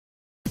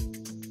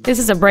This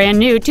is a brand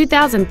new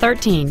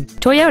 2013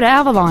 Toyota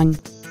Avalon.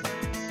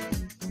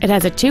 It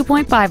has a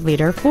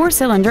 2.5-liter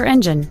four-cylinder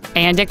engine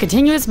and a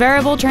continuous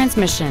variable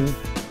transmission.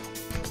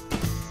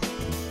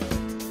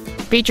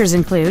 Features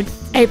include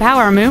a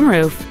power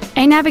moonroof,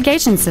 a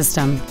navigation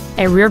system,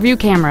 a rear-view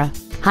camera,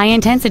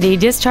 high-intensity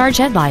discharge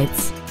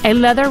headlights, a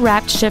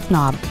leather-wrapped shift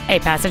knob, a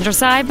passenger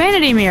side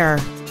vanity mirror,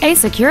 a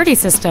security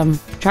system,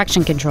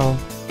 traction control,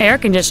 air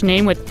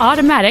conditioning with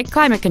automatic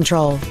climate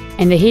control,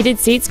 and the heated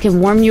seats can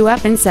warm you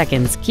up in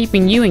seconds,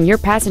 keeping you and your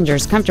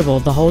passengers comfortable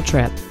the whole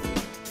trip.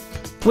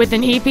 With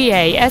an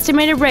EPA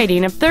estimated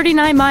rating of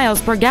 39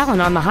 miles per gallon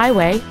on the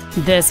highway,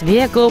 this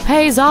vehicle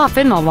pays off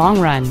in the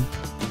long run.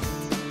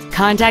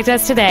 Contact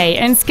us today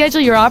and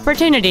schedule your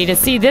opportunity to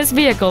see this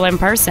vehicle in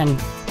person.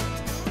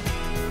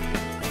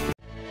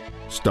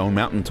 Stone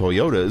Mountain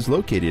Toyota is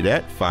located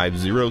at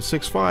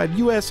 5065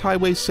 US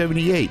Highway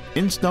 78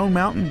 in Stone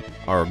Mountain.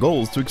 Our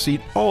goal is to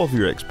exceed all of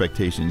your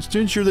expectations to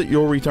ensure that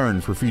you'll return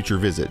for future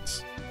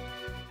visits.